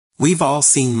We've all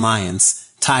seen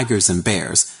lions, tigers, and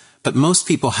bears, but most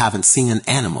people haven't seen an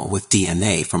animal with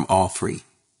DNA from all three.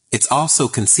 It's also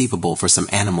conceivable for some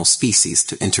animal species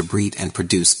to interbreed and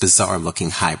produce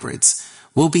bizarre-looking hybrids.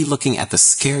 We'll be looking at the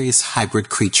scariest hybrid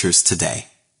creatures today.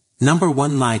 Number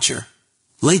 1, Liger.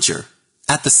 Liger.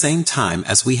 At the same time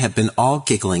as we had been all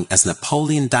giggling as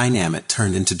Napoleon Dynamite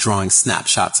turned into drawing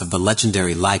snapshots of the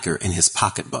legendary Liger in his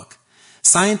pocketbook.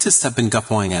 Scientists have been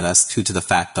guffawing at us due to the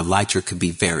fact the Liger could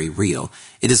be very real.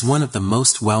 It is one of the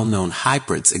most well-known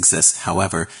hybrids exist.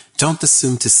 However, don't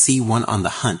assume to see one on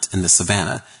the hunt in the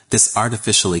savannah, this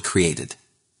artificially created.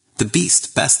 The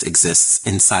beast best exists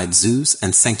inside zoos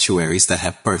and sanctuaries that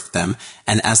have birthed them,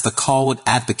 and as the call would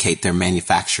advocate, they're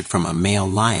manufactured from a male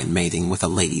lion mating with a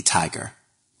lady tiger.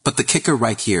 But the kicker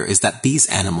right here is that these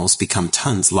animals become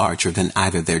tons larger than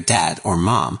either their dad or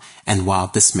mom, and while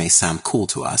this may sound cool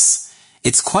to us,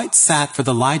 it's quite sad for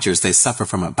the Ligers. They suffer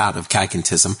from a bout of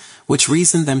gigantism, which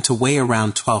reasoned them to weigh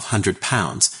around 1,200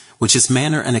 pounds, which is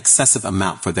an excessive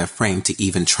amount for their frame to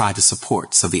even try to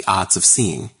support, so the odds of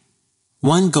seeing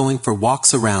one going for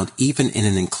walks around even in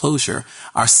an enclosure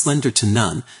are slender to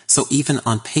none, so even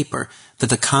on paper, that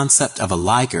the concept of a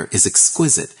Liger is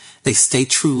exquisite. They stay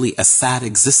truly a sad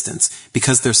existence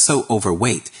because they're so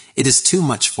overweight. It is too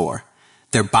much for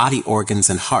their body organs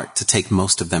and heart to take.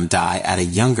 Most of them die at a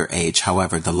younger age.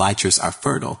 However, the Ligers are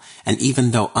fertile, and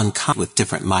even though uncommon with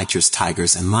different Ligers,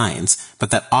 tigers, and lions,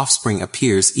 but that offspring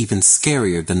appears even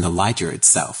scarier than the Liger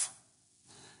itself.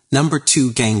 Number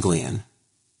 2, Ganglion.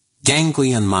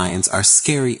 Ganglion lions are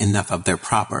scary enough of their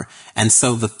proper, and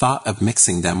so the thought of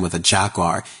mixing them with a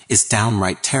jaguar is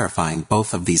downright terrifying.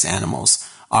 Both of these animals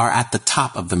are at the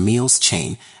top of the meal's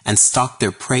chain and stalk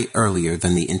their prey earlier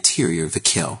than the interior the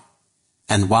kill.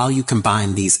 And while you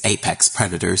combine these apex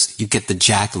predators, you get the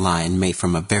jag lion made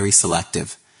from a very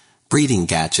selective breeding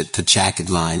gadget. The jagged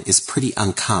lion is pretty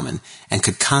uncommon and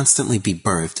could constantly be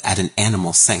birthed at an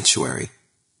animal sanctuary.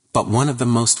 But one of the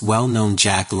most well-known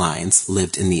jag lions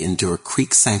lived in the Endure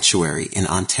Creek Sanctuary in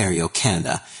Ontario,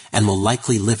 Canada, and will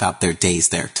likely live out their days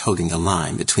there, toting a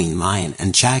line between lion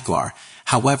and jaguar.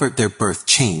 However, their birth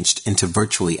changed into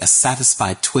virtually a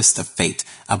satisfied twist of fate.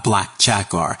 A black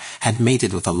jaguar had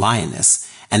mated with a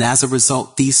lioness, and as a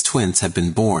result these twins have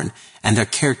been born, and their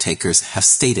caretakers have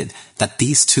stated that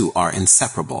these two are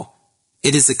inseparable.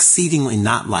 It is exceedingly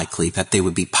not likely that they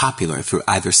would be popular through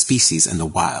either species in the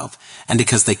wild, and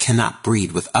because they cannot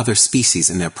breed with other species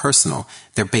in their personal,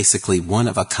 they're basically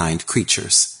one-of-a-kind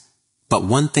creatures. But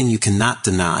one thing you cannot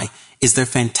deny is they're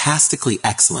fantastically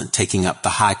excellent, taking up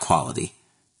the high-quality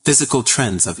physical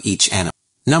trends of each animal.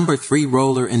 Number 3,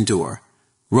 Roller Endure.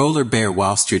 Roller bear.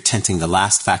 Whilst you're tenting, the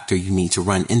last factor you need to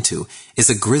run into is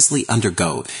a grizzly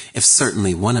undergoat. If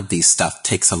certainly one of these stuff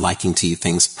takes a liking to you,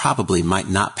 things probably might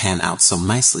not pan out so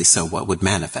nicely. So what would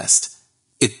manifest?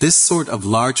 If this sort of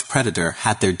large predator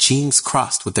had their genes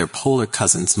crossed with their polar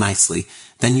cousins nicely,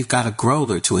 then you've got a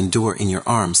growler to endure in your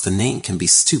arms. The name can be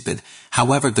stupid.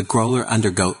 However, the growler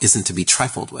undergoat isn't to be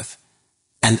trifled with.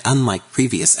 And unlike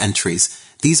previous entries,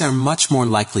 these are much more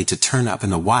likely to turn up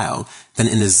in the wild than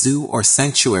in a zoo or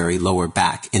sanctuary. Lower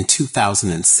back in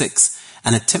 2006,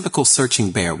 and a typical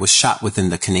searching bear was shot within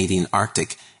the Canadian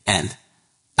Arctic, and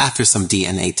after some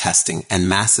DNA testing and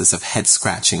masses of head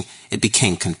scratching, it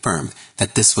became confirmed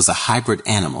that this was a hybrid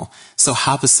animal. So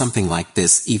how does something like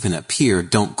this even appear?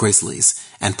 Don't grizzlies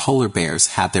and polar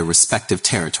bears have their respective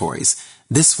territories?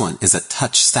 This one is a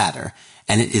touch sadder,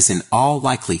 and it is in all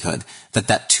likelihood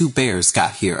that 2 bears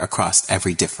got here across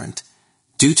every different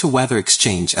due to weather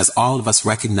exchange, as all of us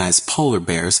recognize polar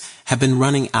bears have been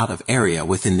running out of area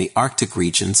within the Arctic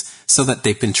regions, so that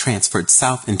they've been transferred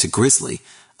south into grizzly,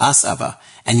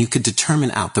 and you could determine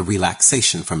out the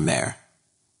relaxation from there.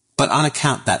 But on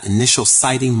account that initial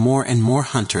sighting, more and more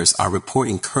hunters are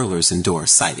reporting curlers Endure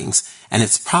sightings, and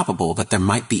it's probable that there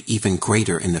might be even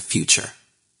greater in the future.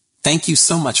 Thank you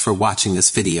so much for watching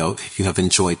this video. If you have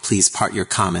enjoyed, please part your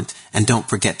comment, and don't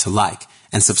forget to like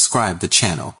and subscribe the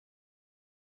channel.